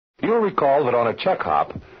You'll recall that on a check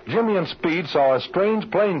hop, Jimmy and Speed saw a strange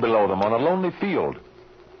plane below them on a lonely field.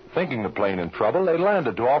 Thinking the plane in trouble, they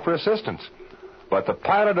landed to offer assistance. But the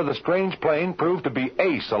pilot of the strange plane proved to be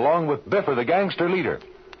Ace, along with Biffer, the gangster leader.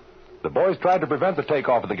 The boys tried to prevent the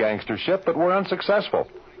takeoff of the gangster ship, but were unsuccessful.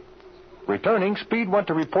 Returning, Speed went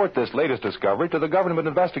to report this latest discovery to the government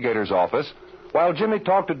investigator's office, while Jimmy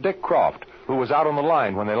talked to Dick Croft, who was out on the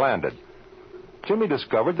line when they landed. Jimmy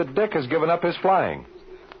discovered that Dick has given up his flying.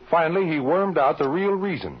 Finally, he wormed out the real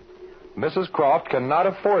reason. Mrs. Croft cannot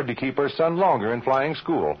afford to keep her son longer in flying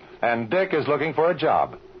school, and Dick is looking for a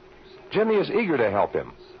job. Jimmy is eager to help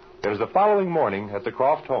him. It is the following morning at the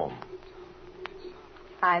Croft home.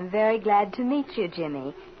 I'm very glad to meet you,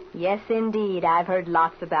 Jimmy. Yes, indeed, I've heard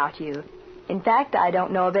lots about you. In fact, I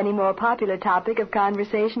don't know of any more popular topic of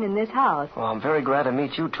conversation in this house. Well, I'm very glad to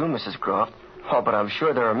meet you, too, Mrs. Croft. Oh, but I'm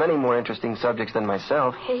sure there are many more interesting subjects than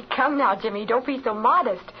myself. Hey, come now, Jimmy. Don't be so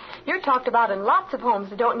modest. You're talked about in lots of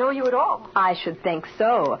homes that don't know you at all. I should think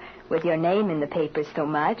so, with your name in the papers so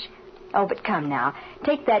much. Oh, but come now.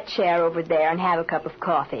 Take that chair over there and have a cup of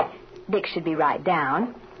coffee. Dick should be right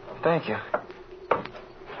down. Thank you.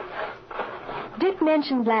 Dick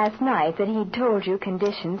mentioned last night that he'd told you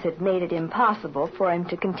conditions had made it impossible for him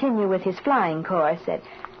to continue with his flying course, at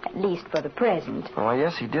least for the present. Oh,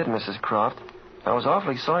 yes, he did, Mrs. Croft. I was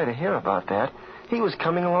awfully sorry to hear about that. He was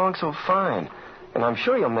coming along so fine, and I'm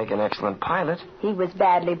sure he'll make an excellent pilot. He was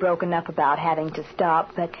badly broken up about having to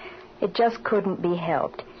stop, but it just couldn't be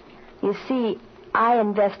helped. You see, I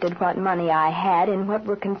invested what money I had in what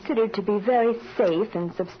were considered to be very safe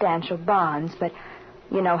and substantial bonds, but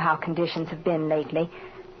you know how conditions have been lately.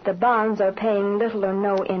 The bonds are paying little or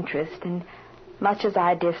no interest, and much as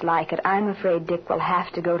I dislike it, I'm afraid Dick will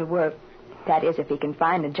have to go to work. That is, if he can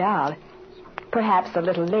find a job. Perhaps a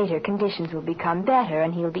little later conditions will become better,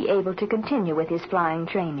 and he'll be able to continue with his flying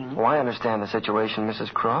training. Well, I understand the situation, Mrs.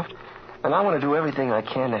 Croft, and I want to do everything I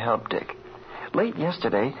can to help Dick. Late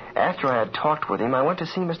yesterday, after I had talked with him, I went to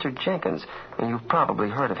see Mr. Jenkins, and you've probably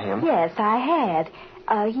heard of him. Yes, I had.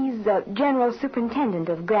 He's General Superintendent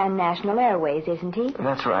of Grand National Airways, isn't he?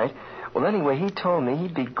 That's right. Well, anyway, he told me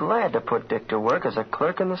he'd be glad to put Dick to work as a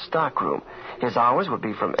clerk in the stockroom. His hours would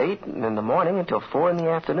be from 8 in the morning until 4 in the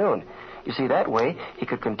afternoon. You see, that way he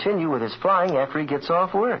could continue with his flying after he gets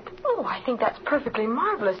off work. Oh, I think that's perfectly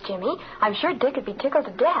marvelous, Jimmy. I'm sure Dick would be tickled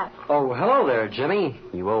to death. Oh, hello there, Jimmy.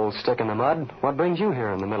 You old stick in the mud. What brings you here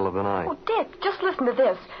in the middle of the night? Oh, Dick, just listen to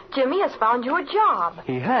this. Jimmy has found you a job.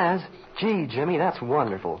 He has? Gee, Jimmy, that's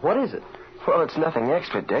wonderful. What is it? Well, it's nothing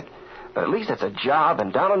extra, Dick. But at least it's a job,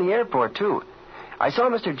 and down on the airport, too. I saw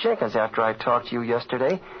Mr. Jenkins after I talked to you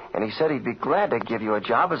yesterday, and he said he'd be glad to give you a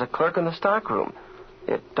job as a clerk in the stockroom.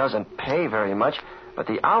 It doesn't pay very much, but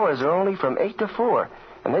the hours are only from 8 to 4,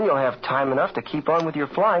 and then you'll have time enough to keep on with your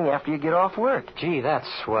flying after you get off work. Gee, that's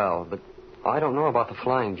swell, but I don't know about the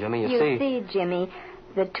flying, Jimmy. You see, Jimmy,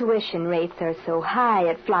 the tuition rates are so high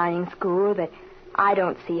at flying school that I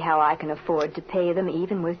don't see how I can afford to pay them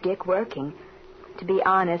even with Dick working. To be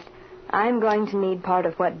honest, I'm going to need part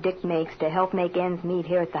of what Dick makes to help make ends meet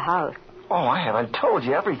here at the house. Oh, I haven't told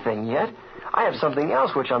you everything yet. I have something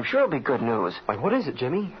else which I'm sure will be good news. Why, what is it,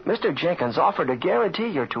 Jimmy? Mr. Jenkins offered to guarantee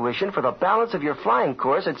your tuition for the balance of your flying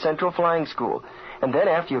course at Central Flying School. And then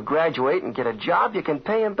after you graduate and get a job, you can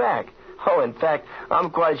pay him back. Oh, in fact, I'm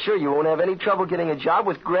quite sure you won't have any trouble getting a job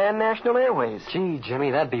with Grand National Airways. Gee,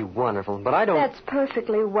 Jimmy, that'd be wonderful, but I don't... That's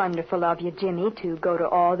perfectly wonderful of you, Jimmy, to go to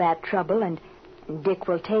all that trouble, and Dick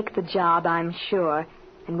will take the job, I'm sure,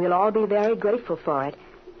 and we'll all be very grateful for it.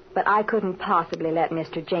 But I couldn't possibly let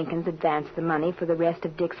Mr. Jenkins advance the money for the rest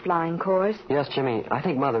of Dick's flying course. Yes, Jimmy, I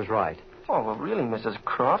think Mother's right. Oh, well, really, Mrs.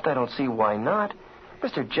 Croft, I don't see why not.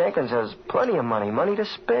 Mr. Jenkins has plenty of money to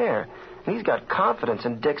spare. And he's got confidence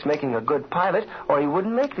in Dick's making a good pilot, or he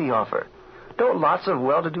wouldn't make the offer. Don't lots of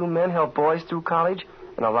well-to-do men help boys through college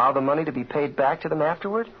and allow the money to be paid back to them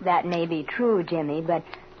afterward? That may be true, Jimmy, but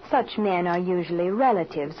such men are usually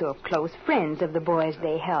relatives or close friends of the boys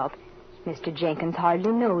they help. Mr. Jenkins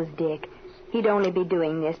hardly knows Dick. He'd only be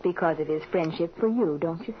doing this because of his friendship for you,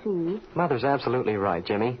 don't you see? Mother's absolutely right,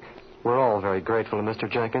 Jimmy. We're all very grateful to Mr.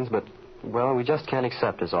 Jenkins, but, well, we just can't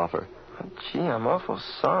accept his offer. Gee, I'm awful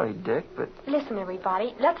sorry, Dick, but... Listen,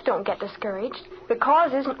 everybody, let's don't get discouraged. The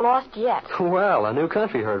cause isn't lost yet. Well, a new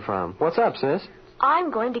country heard from. What's up, sis?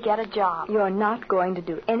 I'm going to get a job. You're not going to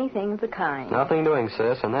do anything of the kind. Nothing doing,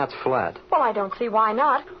 sis, and that's flat. Well, I don't see why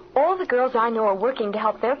not. All the girls I know are working to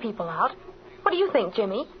help their people out. What do you think,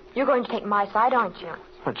 Jimmy? You're going to take my side, aren't you?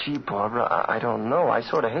 Well, gee, Barbara, I don't know. I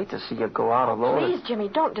sort of hate to see you go out alone. Please, Jimmy,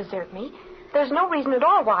 don't desert me. There's no reason at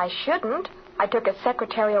all why I shouldn't. I took a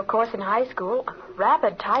secretarial course in high school, I'm a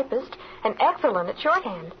rapid typist, and excellent at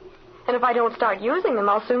shorthand. And if I don't start using them,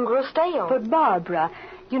 I'll soon grow stale. But, Barbara,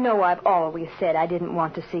 you know I've always said I didn't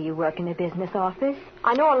want to see you work in a business office.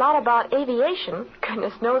 I know a lot about aviation.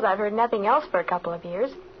 Goodness knows I've heard nothing else for a couple of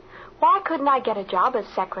years. Why couldn't I get a job as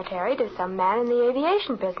secretary to some man in the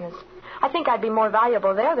aviation business? I think I'd be more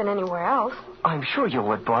valuable there than anywhere else. I'm sure you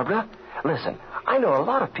would, Barbara. Listen, I know a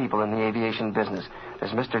lot of people in the aviation business.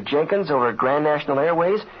 There's Mr. Jenkins over at Grand National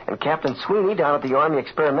Airways and Captain Sweeney down at the Army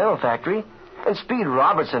Experimental Factory. And Speed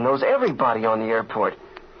Robertson knows everybody on the airport.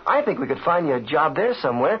 I think we could find you a job there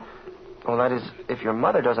somewhere. Well, that is, if your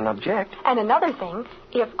mother doesn't object. And another thing,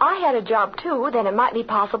 if I had a job, too, then it might be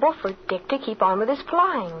possible for Dick to keep on with his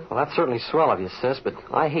flying. Well, that's certainly swell of you, sis, but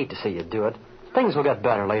I hate to see you do it. Things will get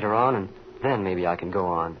better later on, and then maybe I can go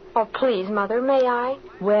on. Oh, please, Mother, may I?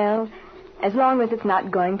 Well, as long as it's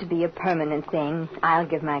not going to be a permanent thing, I'll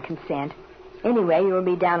give my consent. Anyway, you'll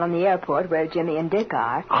be down on the airport where Jimmy and Dick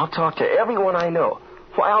are. I'll talk to everyone I know.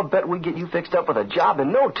 Why, I'll bet we get you fixed up with a job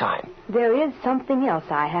in no time. There is something else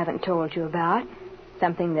I haven't told you about.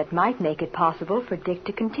 Something that might make it possible for Dick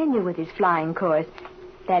to continue with his flying course.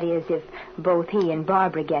 That is, if both he and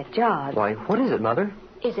Barbara get jobs. Why, what is it, Mother?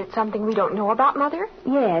 Is it something we don't know about, Mother?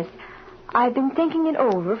 Yes. I've been thinking it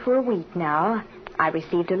over for a week now. I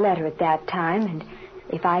received a letter at that time, and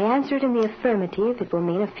if I answer it in the affirmative, it will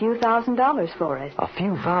mean a few $1,000s for us. A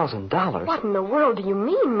few $1,000s? What in the world do you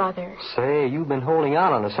mean, Mother? Say, you've been holding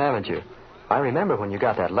out on us, haven't you? I remember when you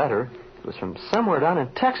got that letter. It was from somewhere down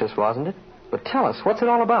in Texas, wasn't it? But tell us, what's it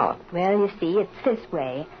all about? Well, you see, it's this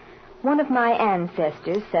way. One of my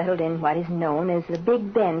ancestors settled in what is known as the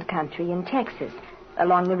Big Bend country in Texas,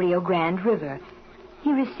 along the Rio Grande River.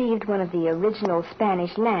 He received one of the original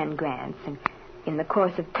Spanish land grants, and in the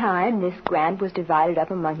course of time, this grant was divided up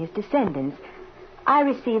among his descendants. I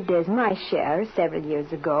received as my share, several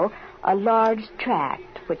years ago, a large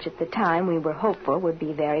tract, which at the time we were hopeful would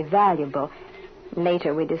be very valuable.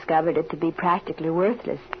 Later, we discovered it to be practically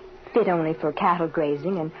worthless, fit only for cattle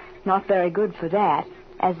grazing, and not very good for that,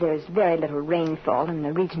 as there's very little rainfall and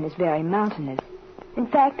the region is very mountainous. In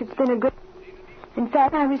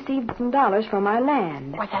fact, I received some dollars for my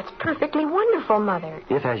land. Why, that's perfectly wonderful, Mother.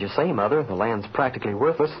 If, as you say, Mother, the land's practically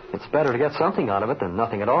worthless, it's better to get something out of it than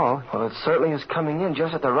nothing at all. Well, it certainly is coming in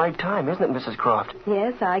just at the right time, isn't it, Mrs. Croft?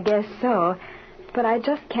 Yes, I guess so. But I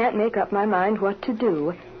just can't make up my mind what to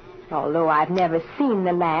do. Although I've never seen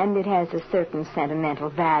the land, it has a certain sentimental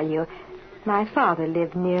value. My father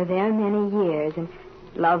lived near there many years and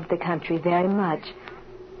loved the country very much.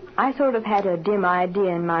 I sort of had a dim idea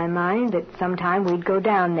in my mind that sometime we'd go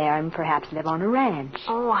down there and perhaps live on a ranch.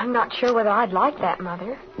 Oh, I'm not sure whether I'd like that,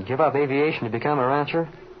 Mother. Give up aviation to become a rancher?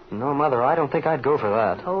 No, Mother, I don't think I'd go for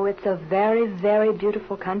that. Oh, it's a very, very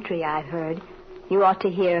beautiful country, I've heard. You ought to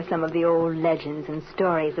hear some of the old legends and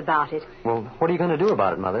stories about it. Well, what are you going to do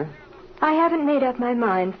about it, Mother? I haven't made up my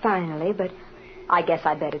mind finally, but I guess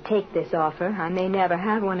I'd better take this offer. I may never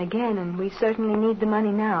have one again, and we certainly need the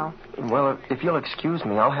money now. Well, if you'll excuse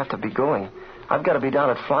me, I'll have to be going. I've got to be down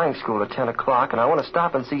at flying school at 10 o'clock, and I want to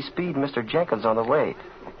stop and see Speed and Mr. Jenkins on the way.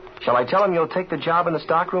 Shall I tell him you'll take the job in the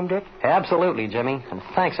stockroom, Dick? Absolutely, Jimmy. And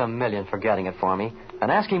thanks a million for getting it for me.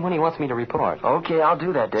 And ask him when he wants me to report. Okay, I'll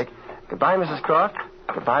do that, Dick. Goodbye, Mrs. Croft.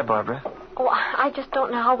 Goodbye, Barbara. Oh, I just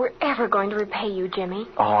don't know how we're ever going to repay you, Jimmy.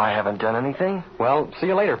 Oh, I haven't done anything. Well, see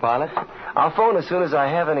you later, pilot. I'll phone as soon as I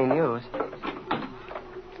have any news.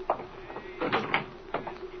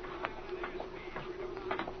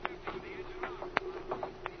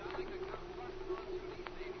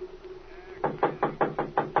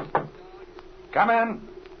 Come in.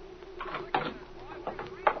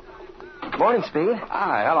 Morning, Speed.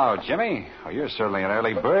 Ah, hello, Jimmy. Oh, you're certainly an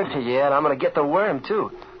early bird. Yeah, and I'm going to get the worm, too.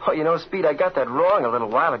 Oh, you know, Speed, I got that wrong a little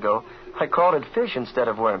while ago. I called it fish instead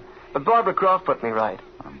of worm. But Barbara Croft put me right.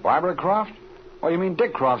 Barbara Croft? Oh, you mean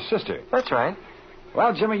Dick Croft's sister? That's right.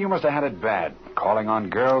 Well, Jimmy, you must have had it bad. Calling on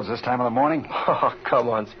girls this time of the morning? Oh, come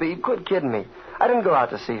on, Speed. Quit kidding me. I didn't go out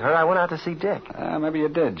to see her. I went out to see Dick. Maybe you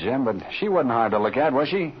did, Jim, but she wasn't hard to look at, was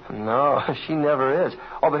she? No, she never is.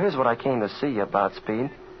 Oh, but here's what I came to see you about, Speed.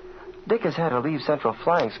 Dick has had to leave Central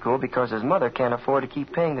Flying School because his mother can't afford to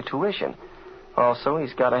keep paying the tuition. Also,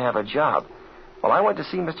 he's got to have a job. Well, I went to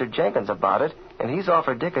see Mr. Jenkins about it, and he's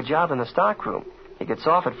offered Dick a job in the stockroom. He gets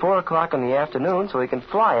off at 4 o'clock in the afternoon so he can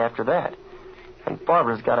fly after that. And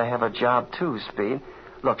Barbara's got to have a job, too, Speed.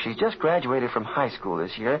 Look, she's just graduated from high school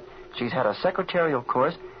this year. She's had a secretarial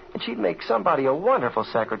course, and she'd make somebody a wonderful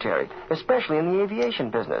secretary, especially in the aviation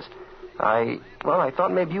business. I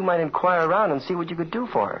thought maybe you might inquire around and see what you could do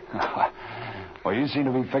for her. Well, you seem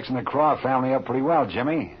to be fixing the Croft family up pretty well,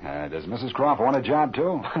 Jimmy. Does Mrs. Croft want a job,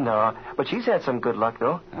 too? No, but she's had some good luck,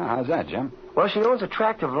 though. How's that, Jim? Well, she owns a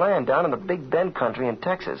tract of land down in the Big Bend country in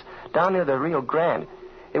Texas, down near the Rio Grande.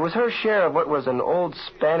 It was her share of what was an old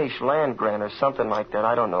Spanish land grant or something like that.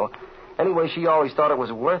 I don't know. Anyway, she always thought it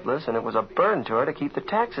was worthless, and it was a burden to her to keep the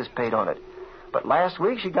taxes paid on it. But last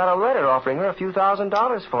week she got a letter offering her a few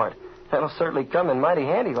 $1,000s for it. That'll certainly come in mighty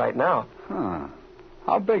handy right now. Huh.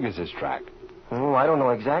 How big is this tract? Oh, I don't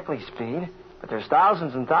know exactly, Speed, but there's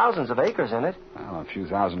thousands and thousands of acres in it. Well, a few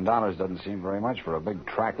 $1,000s doesn't seem very much for a big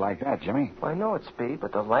tract like that, Jimmy. Well, I know it's Speed,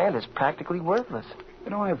 but the land is practically worthless.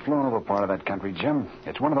 You know, I've flown over part of that country, Jim.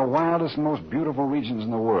 It's one of the wildest and most beautiful regions in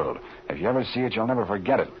the world. If you ever see it, you'll never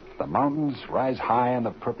forget it. The mountains rise high in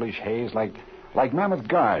the purplish haze like mammoth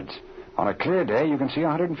guards. On a clear day, you can see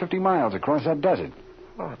 150 miles across that desert.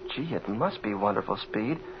 Oh, gee, it must be wonderful,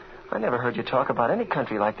 Speed. I never heard you talk about any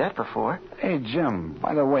country like that before. Hey, Jim,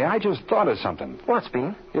 by the way, I just thought of something. What,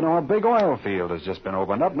 Speed? You know, a big oil field has just been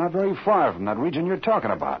opened up not very far from that region you're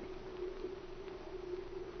talking about.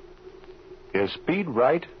 Is Speed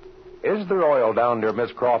right? Is there oil down near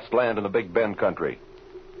Miss Croft's land in the Big Bend country?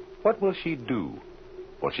 What will she do?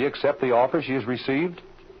 Will she accept the offer she has received?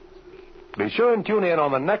 Be sure and tune in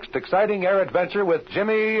on the next exciting air adventure with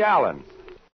Jimmy Allen.